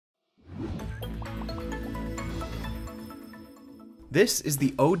This is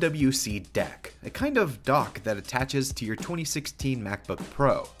the OWC DEC, a kind of dock that attaches to your 2016 MacBook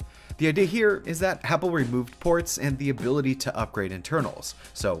Pro. The idea here is that Apple removed ports and the ability to upgrade internals,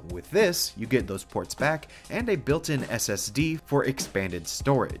 so with this, you get those ports back and a built-in SSD for expanded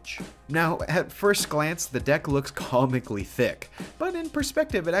storage. Now, at first glance, the deck looks comically thick, but in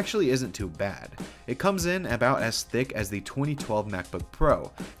perspective, it actually isn't too bad. It comes in about as thick as the 2012 MacBook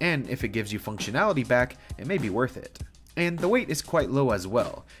Pro, and if it gives you functionality back, it may be worth it. And the weight is quite low as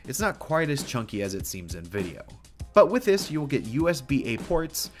well. It's not quite as chunky as it seems in video. But with this, you will get USB-A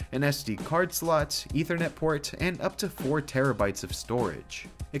ports, an SD card slot, Ethernet port, and up to 4 terabytes of storage.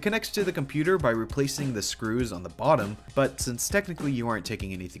 It connects to the computer by replacing the screws on the bottom, but since technically you aren't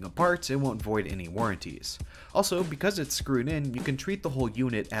taking anything apart, it won't void any warranties. Also, because it's screwed in, you can treat the whole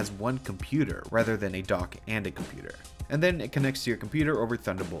unit as one computer rather than a dock and a computer. And then it connects to your computer over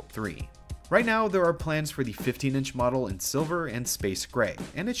Thunderbolt 3. Right now, there are plans for the 15-inch model in silver and space gray,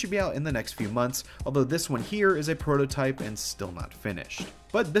 and it should be out in the next few months, although this one here is a prototype and still not finished.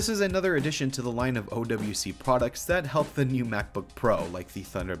 But this is another addition to the line of OWC products that help the new MacBook Pro, like the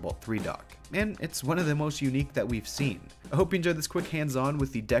Thunderbolt 3 dock. And it's one of the most unique that we've seen. I hope you enjoyed this quick hands-on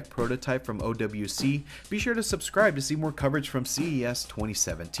with the DEC prototype from OWC. Be sure to subscribe to see more coverage from CES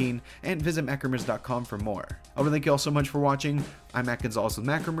 2017, and visit macrumors.com for more. I want to thank you all so much for watching. I'm Matt Gonzalez with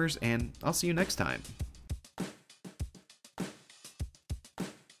Macrumors, and I'll see you next time.